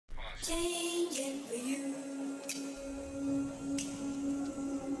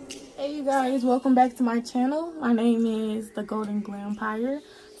you guys, welcome back to my channel. My name is the Golden Glampire.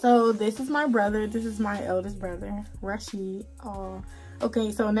 So this is my brother. This is my eldest brother, Rashid.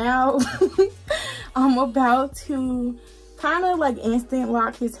 Okay, so now I'm about to kind of like instant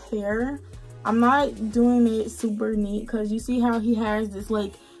lock his hair. I'm not doing it super neat because you see how he has this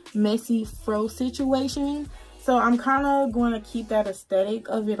like messy fro situation. So I'm kind of going to keep that aesthetic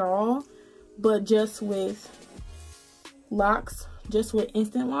of it all, but just with locks, just with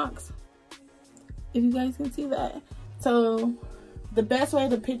instant locks, if you guys can see that. So the best way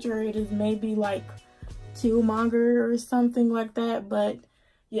to picture it is maybe like Killmonger or something like that, but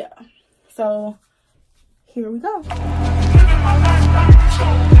yeah. So here we go.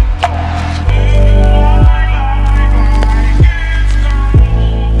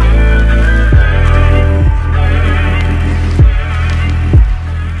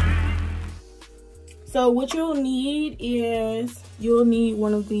 So what you'll need is you'll need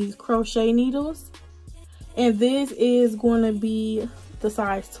one of these crochet needles, and this is going to be the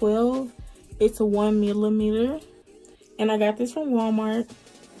size 12. It's a 1mm, and I got this from Walmart.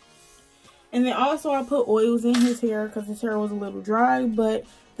 And then also I put oils in his hair because his hair was a little dry, but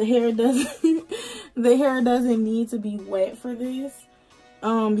the hair doesn't the hair doesn't need to be wet for this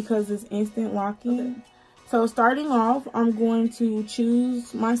because it's instant locking. Okay. So starting off, I'm going to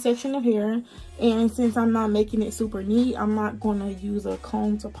choose my section of hair, and since I'm not making it super neat, I'm not going to use a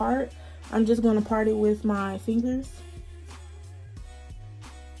comb to part. I'm just going to part it with my fingers.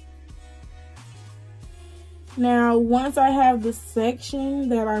 Now, once I have the section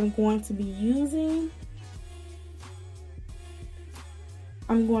that I'm going to be using,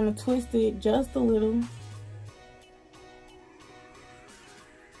 I'm going to twist it just a little.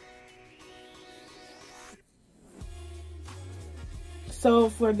 So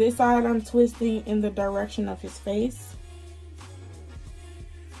for this side, I'm twisting in the direction of his face.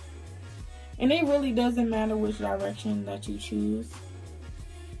 And it really doesn't matter which direction that you choose.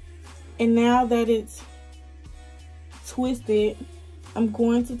 And now that it's twisted, I'm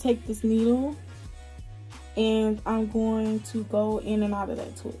going to take this needle and I'm going to go in and out of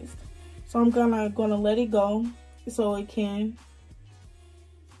that twist. So I'm gonna let it go so it can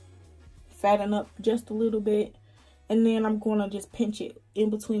fatten up just a little bit. And then I'm going to just pinch it in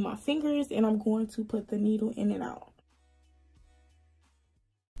between my fingers, and I'm going to put the needle in and out.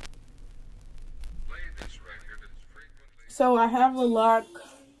 So I have a lock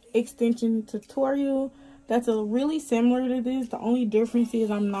extension tutorial that's really similar to this. The only difference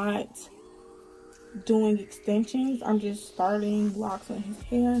is I'm not doing extensions. I'm just starting locks on his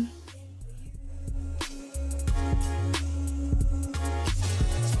hair.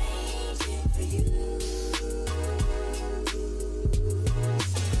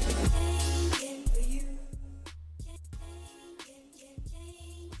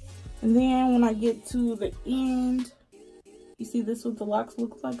 And then when I get to the end, you see this is what the locks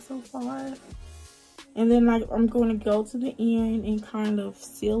look like so far. And then I'm going to go to the end and kind of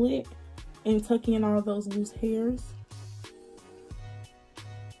seal it and tuck in all those loose hairs.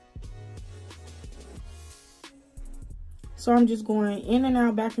 So I'm just going in and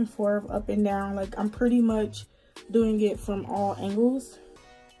out, back and forth, up and down. Like I'm pretty much doing it from all angles.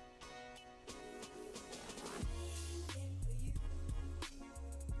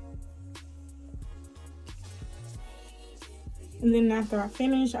 And then after I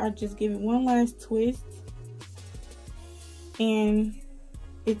finish, I just give it one last twist, and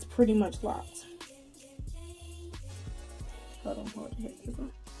it's pretty much locked. Hold on. Can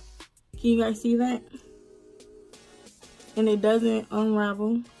you guys see that? And it doesn't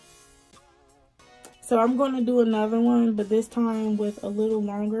unravel. So I'm going to do another one, but this time with a little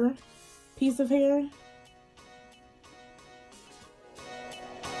longer piece of hair.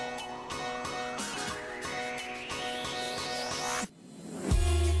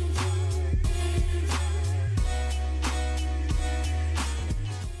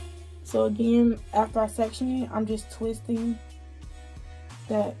 So again, after I section it, I'm just twisting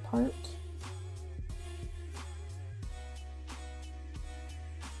that part.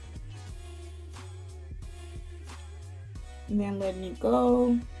 And then letting it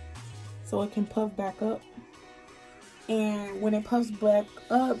go so it can puff back up. And when it puffs back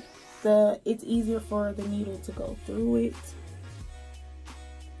up, it's easier for the needle to go through it.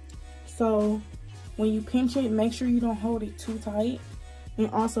 So when you pinch it, make sure you don't hold it too tight. And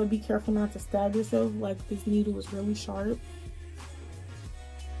also be careful not to stab yourself, like this needle is really sharp.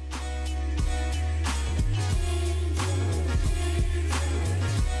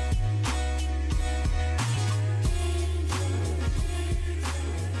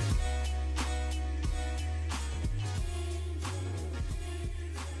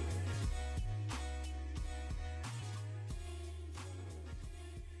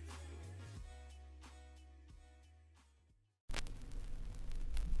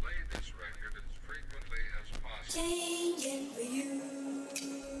 Changing for you.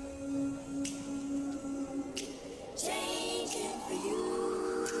 Changing for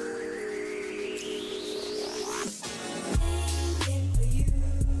you. Changing for you.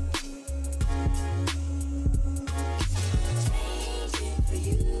 Changing for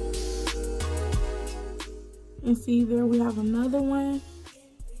you. And see, there we have another one.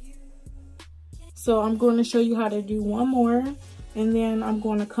 So I'm going to show you how to do one more, and then I'm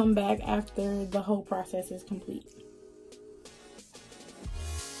going to come back after the whole process is complete.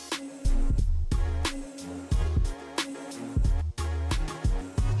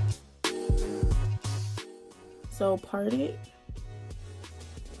 So part it,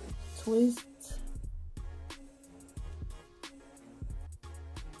 twist,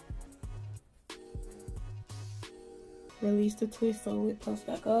 release the twist so it puffs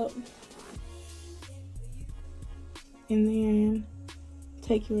back up. And then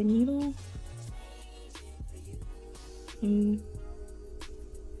take your needle and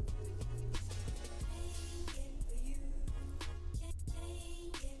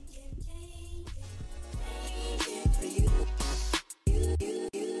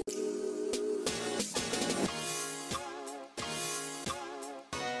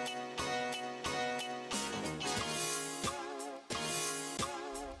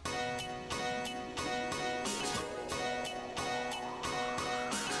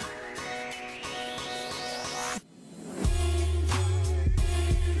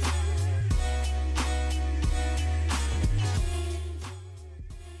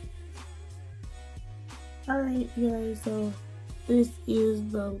alright, guys, so this is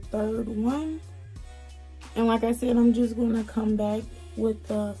the third one, and like I said, I'm just going to come back with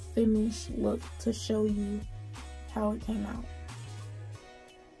the finished look to show you how it came out.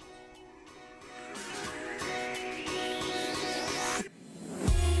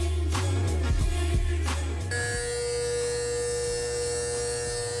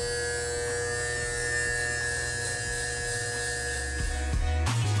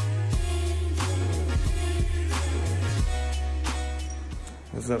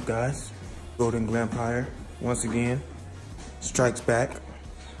 What's up, guys? Golden Glampire once again strikes back.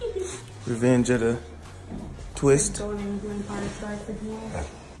 Revenge of the twist. Golden Glampire strikes again.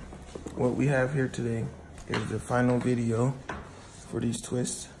 What we have here today is the final video for these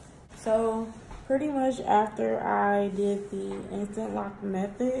twists. So pretty much after I did the instant lock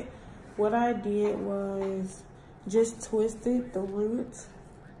method, what I did was just twisted the roots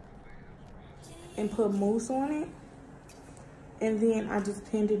and put mousse on it. And then I just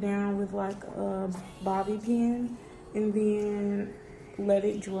pinned it down with like a bobby pin, and then let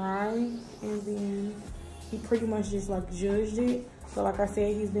it dry, and then he pretty much just like zhuzhed it. So like I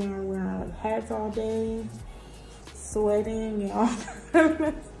said, he's been wearing like hats all day, sweating and all kind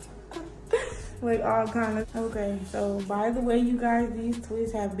of like all kind of. Okay, so by the way, you guys, these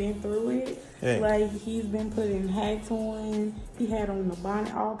twists have been through it. Hey. Like he's been putting hats on, he had on the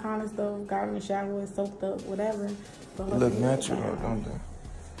bonnet, all kind of stuff, got in the shower, soaked up, whatever. Look natural, don't they?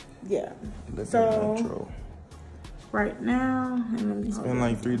 Yeah. Look so natural. Right now, and it's been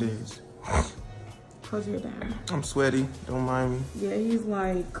like 3 days. Close your down. I'm sweaty. Don't mind me. Yeah, he's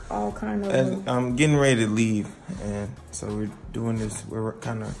like all kind of. I'm getting ready to leave, and so we're doing this. We're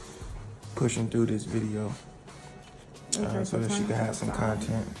kind of pushing through this video, Okay, so that she can have some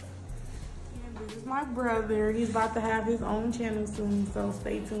content. Yeah, this is my brother. He's about to have his own channel soon, so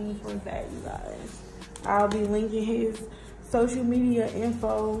stay tuned for that, you guys. I'll be linking his social media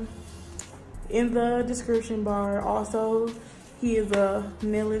info in the description bar. Also, he is a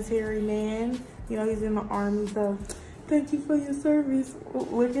military man. You know, he's in the army, so thank you for your service.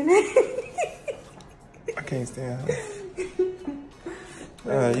 Looking at I can't stand her.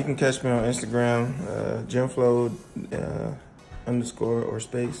 You can catch me on Instagram, Gemflow _ or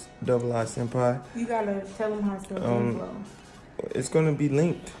space _ I Senpai. You gotta tell him how to spell Gemflow. It's gonna be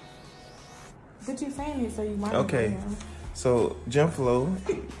linked. But you're saying it, so you might. Okay, so Gemflow,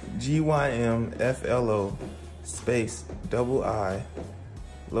 GYMFLO space _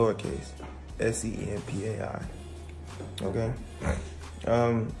 SENPAI. Okay,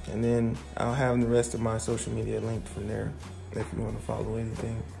 and then I'll have the rest of my social media linked from there if you want to follow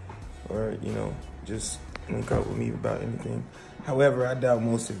anything, or you know, just link up with me about anything. However, I doubt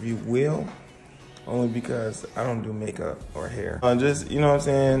most of you will, only because I don't do makeup or hair. Just, you know what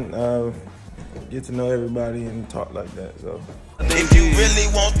I'm saying, get to know everybody and talk like that. So if you really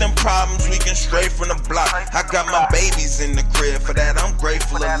want them problems, we can straight from the block. I got my babies in the crib, for that I'm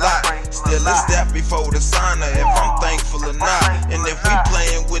grateful a lot. Still it's death before the sauna, if I'm thankful or not. And if we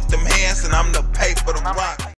playing with them hands, and I'm the paper to rock.